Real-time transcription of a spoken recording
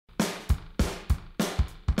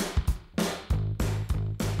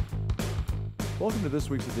Welcome to this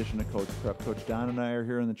week's edition of Coach Prep. Coach Don and I are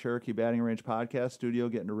here in the Cherokee Batting Range podcast studio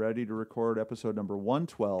getting ready to record episode number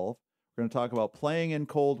 112. We're going to talk about playing in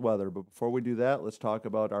cold weather, but before we do that, let's talk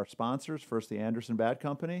about our sponsors. First, the Anderson Bat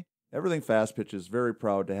Company. Everything Fast Pitch is very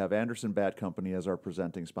proud to have Anderson Bat Company as our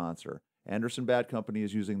presenting sponsor. Anderson Bat Company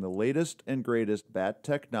is using the latest and greatest bat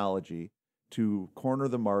technology to corner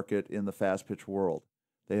the market in the fast pitch world.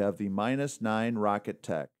 They have the -9 Rocket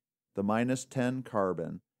Tech, the -10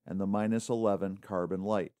 Carbon, and the -11 Carbon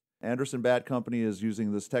Light. Anderson Bat Company is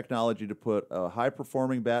using this technology to put a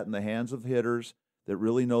high-performing bat in the hands of hitters that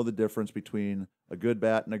really know the difference between a good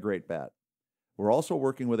bat and a great bat. We're also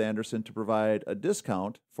working with Anderson to provide a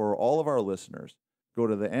discount for all of our listeners. Go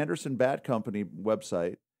to the Anderson Bat Company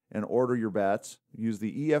website and order your bats. Use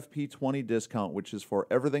the EFP20 discount, which is for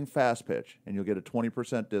everything fast pitch, and you'll get a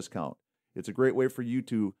 20% discount. It's a great way for you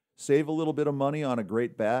to save a little bit of money on a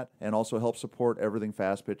great bat and also help support everything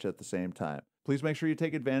fast pitch at the same time. Please make sure you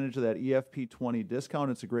take advantage of that EFP20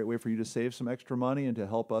 discount. It's a great way for you to save some extra money and to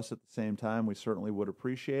help us at the same time. We certainly would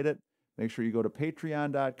appreciate it. Make sure you go to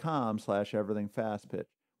patreon.com/everythingfastpitch.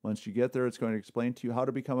 Once you get there, it's going to explain to you how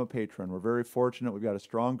to become a patron. We're very fortunate. We've got a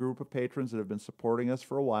strong group of patrons that have been supporting us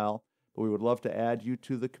for a while, but we would love to add you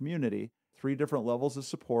to the community. 3 different levels of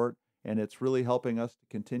support, and it's really helping us to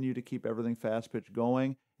continue to keep everything fast pitch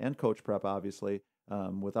going, and Coach Prep, obviously.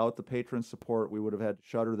 Without the patron support, we would have had to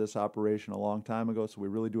shutter this operation a long time ago, so we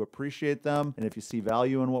really do appreciate them. And if you see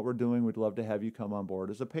value in what we're doing, we'd love to have you come on board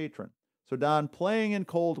as a patron. So, Don, playing in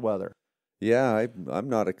cold weather. Yeah, I'm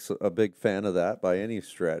not a big fan of that by any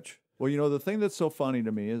stretch. Well, the thing that's so funny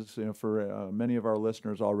to me is, for many of our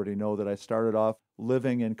listeners already know that I started off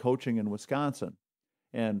living and coaching in Wisconsin.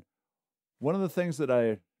 And one of the things that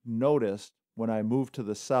I noticed when I moved to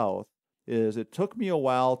the South is it took me a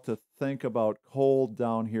while to think about cold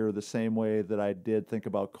down here the same way that I did think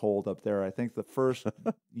about cold up there. I think the first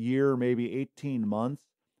year, maybe 18 months,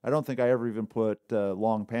 I don't think I ever even put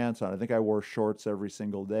long pants on. I think I wore shorts every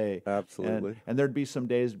single day. Absolutely. And there'd be some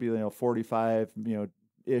days to be 45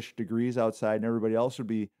 ish degrees outside, and everybody else would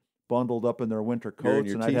be bundled up in their winter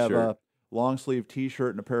coats, and I'd have a long sleeve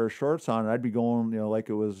T-shirt and a pair of shorts on, and I'd be going like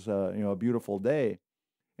it was a beautiful day.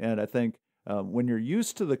 And I think when you're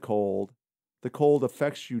used to the cold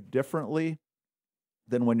affects you differently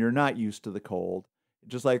than when you're not used to the cold.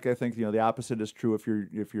 Just like I think the opposite is true if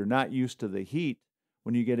you're not used to the heat.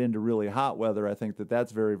 When you get into really hot weather, I think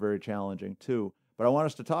that's very, very challenging too. But I want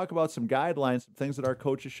us to talk about some guidelines, some things that our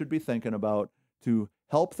coaches should be thinking about to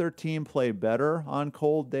help their team play better on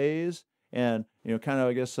cold days, and kind of,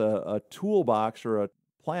 I guess, a toolbox or a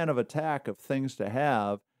plan of attack of things to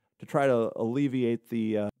have to try to alleviate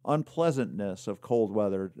the unpleasantness of cold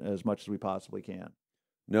weather as much as we possibly can.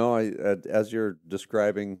 No, as you're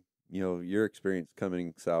describing, your experience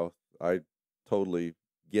coming south, I totally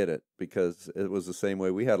get it, because it was the same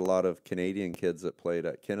way. We had a lot of Canadian kids that played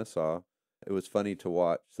at Kennesaw. It was funny to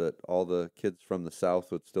watch that all the kids from the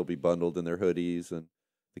South would still be bundled in their hoodies, and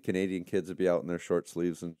the Canadian kids would be out in their short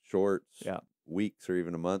sleeves and shorts. Yeah. Weeks or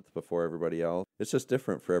even a month before everybody else. It's just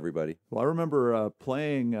different for everybody. Well, I remember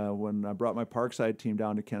playing when I brought my Parkside team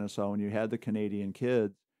down to Kennesaw when you had the Canadian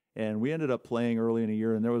kids, and we ended up playing early in the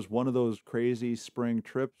year, and there was one of those crazy spring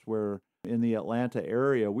trips where in the Atlanta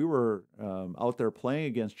area, we were out there playing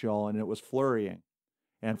against y'all, and it was flurrying.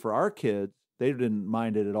 And for our kids, they didn't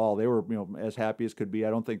mind it at all. They were, as happy as could be.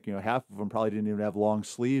 I don't think, half of them probably didn't even have long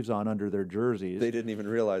sleeves on under their jerseys. They didn't even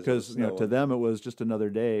realize, because to them it was just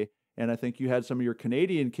another day. And I think you had some of your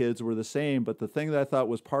Canadian kids were the same, but the thing that I thought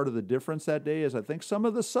was part of the difference that day is I think some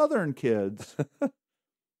of the Southern kids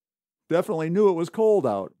definitely knew it was cold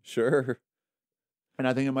out. Sure. And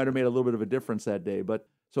I think it might have made a little bit of a difference that day. But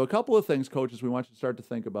so a couple of things, coaches, we want you to start to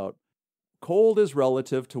think about. Cold is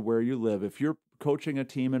relative to where you live. If you're coaching a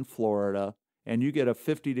team in Florida and you get a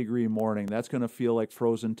 50-degree morning, that's going to feel like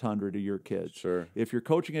frozen tundra to your kids. Sure. If you're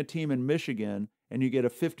coaching a team in Michigan and you get a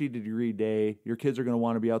 50-degree day, your kids are going to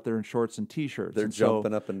want to be out there in shorts and T-shirts. They're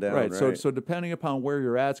jumping up and down, right? Right. So depending upon where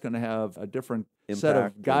you're at, it's going to have a different set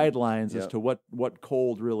of guidelines as to what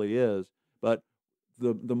cold really is. But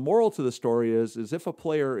the moral to the story is if a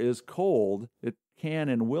player is cold, it can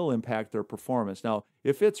and will impact their performance. Now,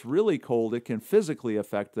 if it's really cold, it can physically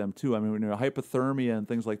affect them too. I mean, hypothermia and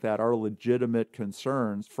things like that are legitimate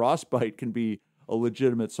concerns. Frostbite can be a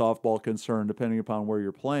legitimate softball concern depending upon where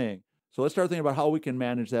you're playing. So let's start thinking about how we can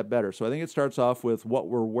manage that better. So I think it starts off with what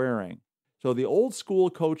we're wearing. So the old school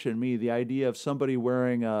coach in me, the idea of somebody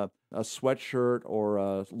wearing a sweatshirt or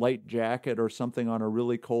a light jacket or something on a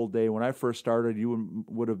really cold day, when I first started, you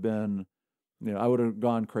would have been I would have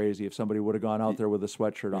gone crazy if somebody would have gone out there with a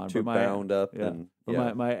sweatshirt on. Too bound up. Yeah. And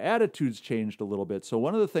But my attitude's changed a little bit. So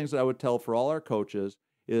one of the things that I would tell for all our coaches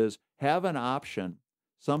is have an option,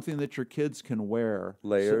 something that your kids can wear.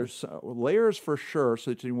 Layers. So layers for sure,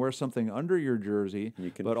 so that you can wear something under your jersey.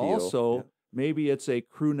 You can but feel, also maybe it's a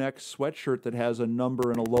crew neck sweatshirt that has a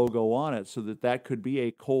number and a logo on it, so that could be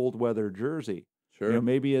a cold weather jersey. Sure.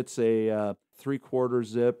 Maybe it's a 3/4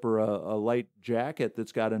 zip or a light jacket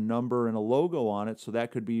that's got a number and a logo on it, so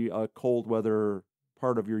that could be a cold weather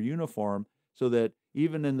part of your uniform, so that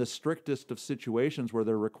even in the strictest of situations where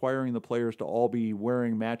they're requiring the players to all be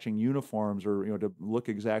wearing matching uniforms or to look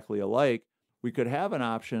exactly alike, we could have an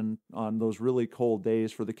option on those really cold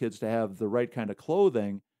days for the kids to have the right kind of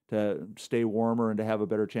clothing to stay warmer and to have a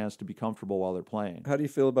better chance to be comfortable while they're playing. How do you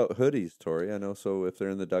feel about hoodies, Tori? I know, so if they're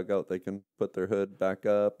in the dugout, they can put their hood back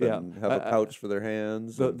up and have a pouch for their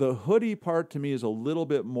hands. The hoodie part to me is a little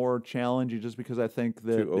bit more challenging, just because I think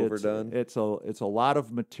that too overdone. It's a lot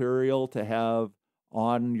of material to have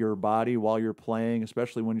on your body while you're playing,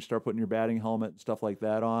 especially when you start putting your batting helmet and stuff like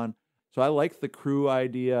that on. So I like the crew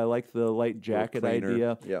idea. I like the light jacket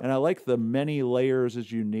idea. Yep. And I like the many layers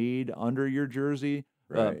as you need under your jersey.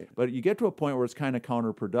 Right. But you get to a point where it's kind of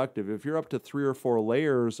counterproductive. If you're up to 3 or 4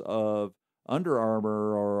 layers of Under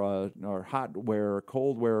Armour or hot wear or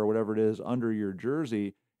cold wear or whatever it is under your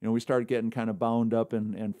jersey, we start getting kind of bound up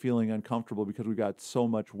and feeling uncomfortable because we got so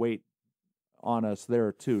much weight on us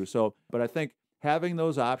there too. So, but I think having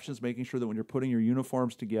those options, making sure that when you're putting your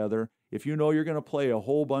uniforms together, if you know you're going to play a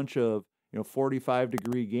whole bunch of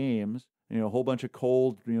 45-degree games, a whole bunch of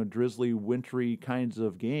cold, drizzly, wintry kinds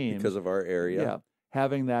of games because of our area. Yeah,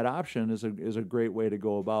 having that option is a great way to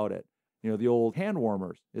go about it. The old hand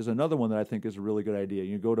warmers is another one that I think is a really good idea.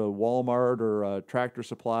 You go to Walmart or Tractor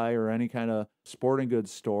Supply or any kind of sporting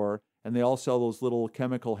goods store, and they all sell those little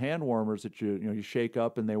chemical hand warmers that you shake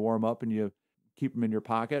up and they warm up and you keep them in your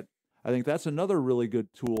pocket. I think that's another really good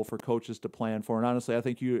tool for coaches to plan for. And honestly, I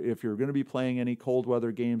think if you're going to be playing any cold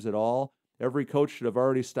weather games at all, every coach should have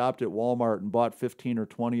already stopped at Walmart and bought 15 or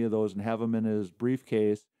 20 of those and have them in his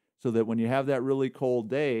briefcase, so that when you have that really cold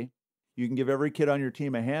day, you can give every kid on your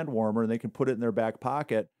team a hand warmer and they can put it in their back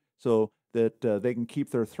pocket so that they can keep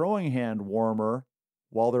their throwing hand warmer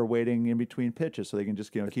while they're waiting in between pitches. So they can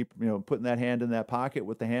just keep putting that hand in that pocket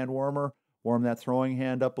with the hand warmer, warm that throwing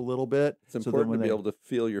hand up a little bit. It's important to be able to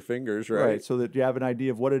feel your fingers, right? Right, so that you have an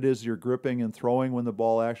idea of what it is you're gripping and throwing when the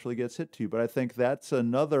ball actually gets hit to you. But I think that's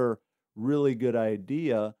another really good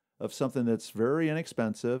idea of something that's very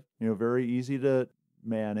inexpensive, very easy to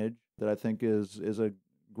manage, that I think is a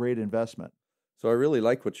great investment. So I really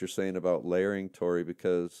like what you're saying about layering, Tori,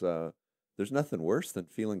 because there's nothing worse than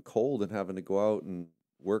feeling cold and having to go out and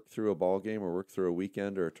work through a ball game or work through a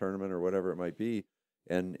weekend or a tournament or whatever it might be.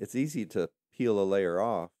 And it's easy to peel a layer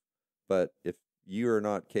off, but if you are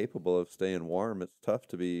not capable of staying warm, it's tough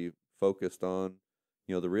to be focused on,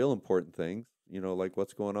 the real important things, like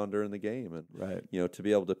what's going on during the game. And, right. To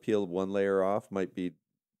be able to peel one layer off might be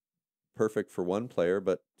perfect for one player,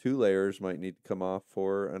 but 2 layers might need to come off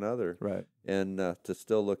for another. Right. And to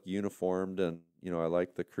still look uniformed. And, I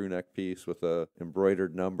like the crew neck piece with a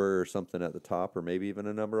embroidered number or something at the top, or maybe even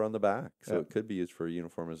a number on the back. So it could be used for a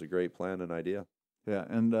uniform. Is a great plan and idea. Yeah,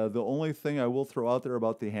 and the only thing I will throw out there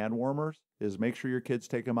about the hand warmers is make sure your kids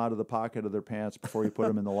take them out of the pocket of their pants before you put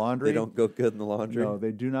them in the laundry. They don't go good in the laundry? No,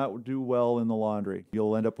 they do not do well in the laundry.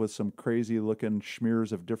 You'll end up with some crazy-looking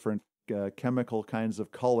smears of different chemical kinds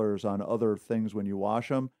of colors on other things when you wash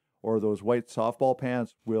them, or those white softball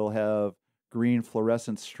pants will have green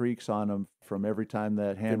fluorescent streaks on them from every time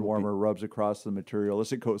that hand warmer rubs across the material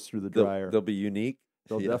as it goes through the dryer. They'll be unique?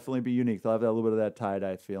 They'll definitely be unique. They'll have that little bit of that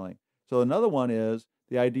tie-dye feeling. So another one is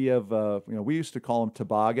the idea of, we used to call them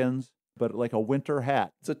toboggans, but like a winter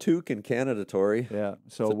hat. It's a toque in Canada, Tori. Yeah.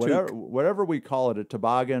 So whatever we call it, a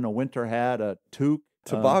toboggan, a winter hat, a toque.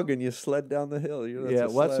 Toboggan, you sled down the hill.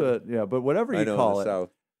 But whatever you call it. South.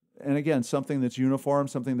 And again, something that's uniform,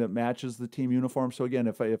 something that matches the team uniform. So again,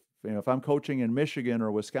 if I'm coaching in Michigan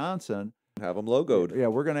or Wisconsin, have them logoed. Yeah,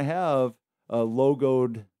 we're going to have a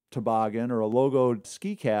logoed toboggan or a logoed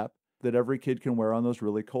ski cap that every kid can wear on those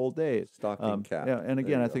really cold days. Stocking cap. Yeah, and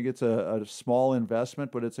again, I think it's a small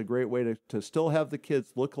investment, but it's a great way to still have the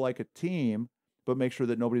kids look like a team, but make sure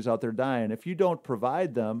that nobody's out there dying. If you don't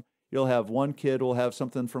provide them, you'll have one kid will have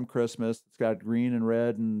something from Christmas. It's got green and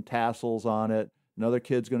red and tassels on it. Another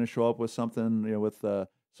kid's going to show up with something, with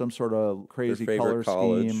some sort of crazy color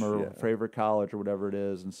scheme or favorite college or whatever it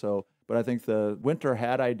is. And so, but I think the winter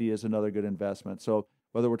hat idea is another good investment. So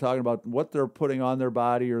whether we're talking about what they're putting on their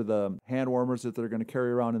body or the hand warmers that they're going to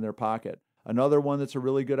carry around in their pocket, Another one that's a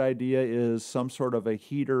really good idea is some sort of a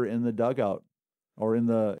heater in the dugout or in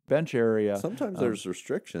the bench area. Sometimes there's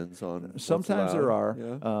restrictions on what's Sometimes there allowed.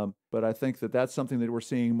 are, Yeah. but I think that that's something that we're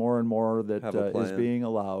seeing more and more that Have a is plan. being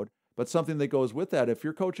allowed. But something that goes with that, if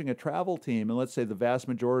you're coaching a travel team, and let's say the vast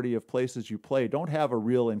majority of places you play don't have a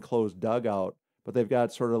real enclosed dugout, but they've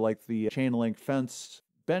got sort of like the chain link fence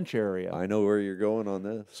bench area. I know where you're going on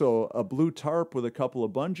this. So a blue tarp with a couple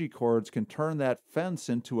of bungee cords can turn that fence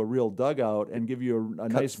into a real dugout and give you a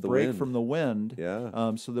nice the break wind. from the wind.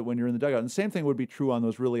 Yeah. So that when you're in the dugout, and the same thing would be true on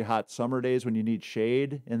those really hot summer days when you need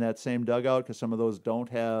shade in that same dugout, because some of those don't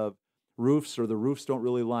have roofs, or the roofs don't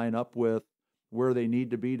really line up with where they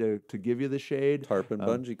need to be to give you the shade. Tarp and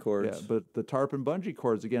bungee cords. Yeah, but the tarp and bungee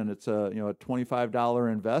cords, again, it's a a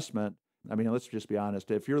 $25 investment. I mean, let's just be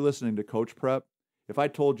honest. If you're listening to Coach Prep, if I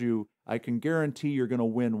told you I can guarantee you're going to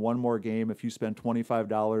win one more game if you spend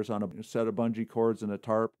 $25 on a set of bungee cords and a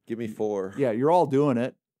tarp, Give me 4. yeah, you're all doing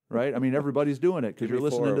it, right? I mean, everybody's doing it because Give you're me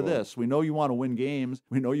 4 listening to of 'em. this. We know you want to win games.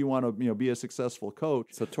 We know you want to be a successful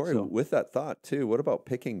coach. So, Tori, So- with that thought, too, what about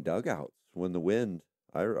picking dugouts when the wind?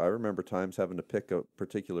 I remember times having to pick a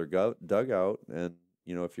particular dugout, and,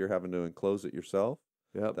 if you're having to enclose it yourself,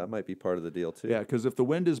 Yep. that might be part of the deal, too. Yeah, because if the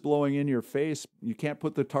wind is blowing in your face, you can't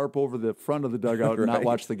put the tarp over the front of the dugout and not Right.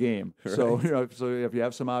 watch the game. So, Right. so if you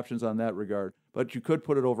have some options on that regard, but you could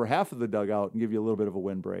put it over half of the dugout and give you a little bit of a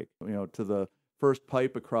windbreak, to the first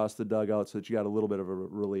pipe across the dugout, so that you got a little bit of a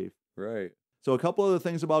relief. Right. So a couple other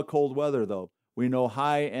things about cold weather, though. We know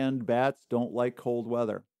high-end bats don't like cold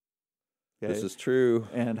weather. Okay? This is true.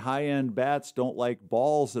 And high-end bats don't like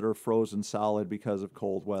balls that are frozen solid because of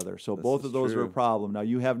cold weather. So This both is of those are a true. problem. Now,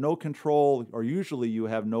 you have no control, or usually you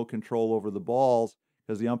have no control over the balls,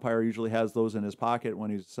 because the umpire usually has those in his pocket when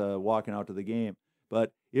he's walking out to the game.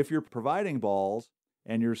 But if you're providing balls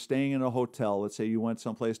and you're staying in a hotel, let's say you went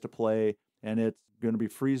someplace to play and it's going to be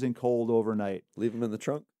freezing cold overnight. Leave them in the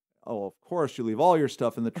trunk. Oh, of course, you leave all your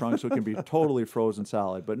stuff in the trunk so it can be totally frozen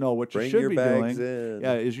solid. But no, what you Bring should your be bags doing, in.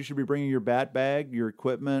 yeah, is you should be bringing your bat bag, your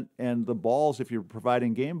equipment, and the balls. If you're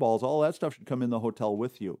providing game balls, all that stuff should come in the hotel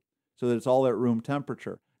with you, so that it's all at room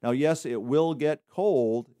temperature. Now, yes, it will get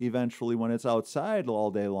cold eventually when it's outside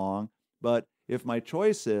all day long. But if my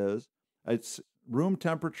choice is, it's room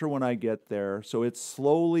temperature when I get there, so it's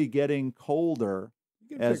slowly getting colder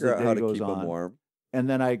You can as figure the out day how to goes keep them on. warm. And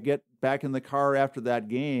then I get back in the car after that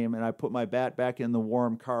game, and I put my bat back in the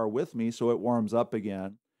warm car with me so it warms up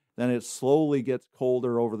again. Then it slowly gets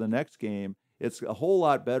colder over the next game. It's a whole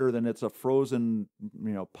lot better than it's a frozen,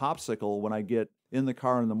 popsicle when I get in the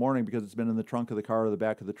car in the morning, because it's been in the trunk of the car or the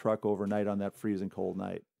back of the truck overnight on that freezing cold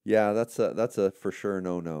night. Yeah, that's a for sure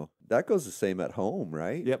no. That goes the same at home,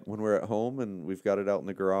 right? Yep. When we're at home and we've got it out in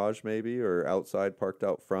the garage maybe, or outside parked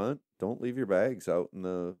out front, don't leave your bags out in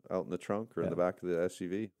the trunk or in the back of the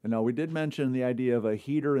SUV. And now, we did mention the idea of a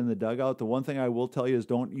heater in the dugout. The one thing I will tell you is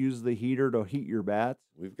don't use the heater to heat your bats.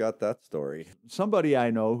 We've got that story. Somebody I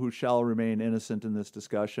know, who shall remain innocent in this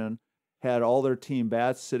discussion, had all their team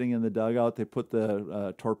bats sitting in the dugout. They put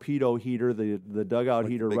the torpedo heater, the dugout Like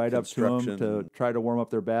the heater, big right up to them to construction- try to warm up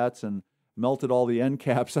their bats, and melted all the end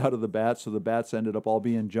caps out of the bats, so the bats ended up all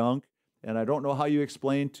being junk. And I don't know how you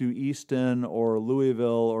explain to Easton or Louisville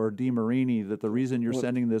or DeMarini that the reason you're What-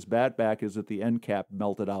 sending this bat back is that the end cap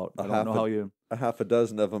melted out. I don't know how you... A half a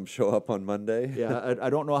dozen of them show up on Monday. Yeah, I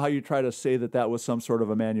don't know how you try to say that was some sort of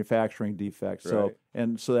a manufacturing defect. So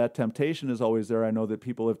Right. so that temptation is always there. I know that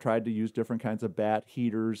people have tried to use different kinds of bat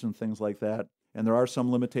heaters and things like that. And there are some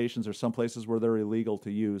limitations. There's some places where they're illegal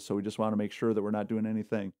to use. So we just want to make sure that we're not doing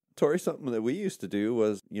anything. Tori, something that we used to do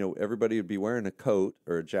was, everybody would be wearing a coat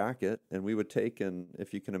or a jacket, and we would take, and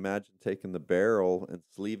if you can imagine, taking the barrel and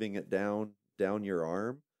sleeving it down your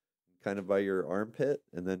arm, kind of by your armpit,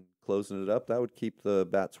 and then closing it up. That would keep the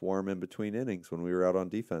bats warm in between innings when we were out on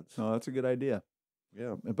defense. Oh, that's a good idea.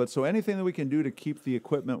 Yeah. But so anything that we can do to keep the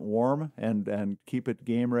equipment warm and keep it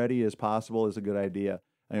game ready as possible is a good idea.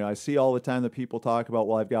 I see all the time that people talk about,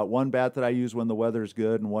 well, I've got one bat that I use when the weather's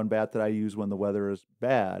good and one bat that I use when the weather is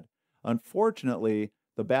bad. Unfortunately,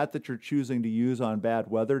 the bat that you're choosing to use on bad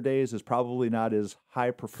weather days is probably not as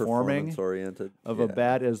high performing Performance-oriented. of a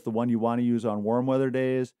bat as the one you want to use on warm weather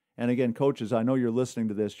days. And again, coaches, I know you're listening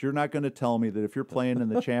to this. You're not going to tell me that if you're playing in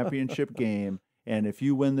the championship game, and if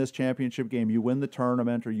you win this championship game, you win the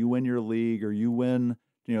tournament, or you win your league, or you win,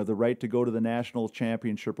 the right to go to the national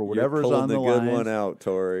championship, or whatever's You're on the pulling line. the good one out,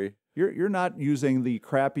 Tori. You're not using the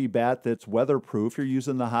crappy bat that's weatherproof. You're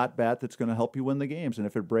using the hot bat that's going to help you win the games. And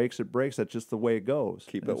if it breaks, it breaks. That's just the way it goes.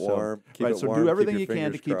 Keep And it warm. Keep right. it So warm. do everything Keep you your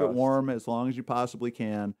can to fingers keep it crossed. warm as long as you possibly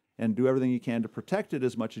can. and do everything you can to protect it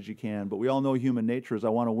as much as you can. But we all know human nature is I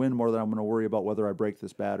want to win more than I'm going to worry about whether I break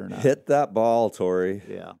this bat or not. Hit that ball, Tori.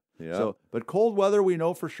 Yeah. Yeah. So, but cold weather we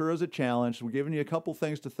know for sure is a challenge. We're giving you a couple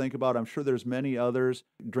things to think about. I'm sure there's many others.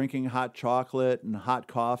 Drinking hot chocolate and hot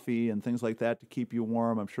coffee and things like that to keep you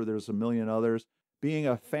warm. I'm sure there's a million others. Being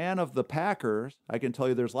a fan of the Packers, I can tell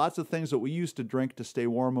you there's lots of things that we used to drink to stay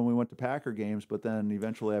warm when we went to Packer games, but then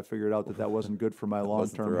eventually I figured out that wasn't good for my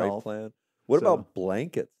long-term health. Plan. What about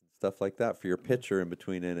blankets and stuff like that for your pitcher in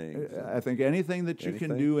between innings? I think anything that you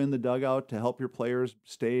can do in the dugout to help your players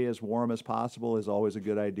stay as warm as possible is always a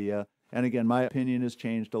good idea. And again, my opinion has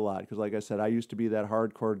changed a lot because, like I said, I used to be that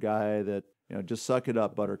hardcore guy that, just suck it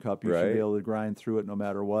up, Buttercup. You should be able to grind through it no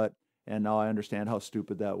matter what. And now I understand how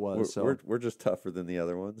stupid that was. We're just tougher than the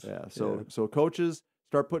other ones. Yeah. So coaches,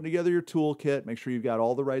 start putting together your toolkit. Make sure you've got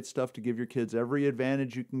all the right stuff to give your kids every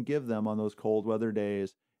advantage you can give them on those cold weather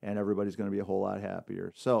days, and everybody's going to be a whole lot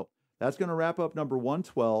happier. So that's going to wrap up number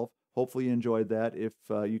 112. Hopefully you enjoyed that. If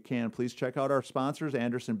you can, please check out our sponsors,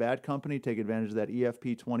 Anderson Bat Company. Take advantage of that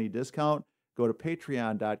EFP20 discount. Go to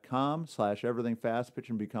patreon.com/everythingfastpitch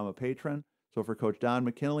and become a patron. So for Coach Don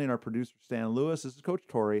McKinley and our producer, Stan Lewis, this is Coach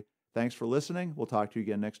Tori. Thanks for listening. We'll talk to you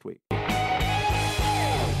again next week.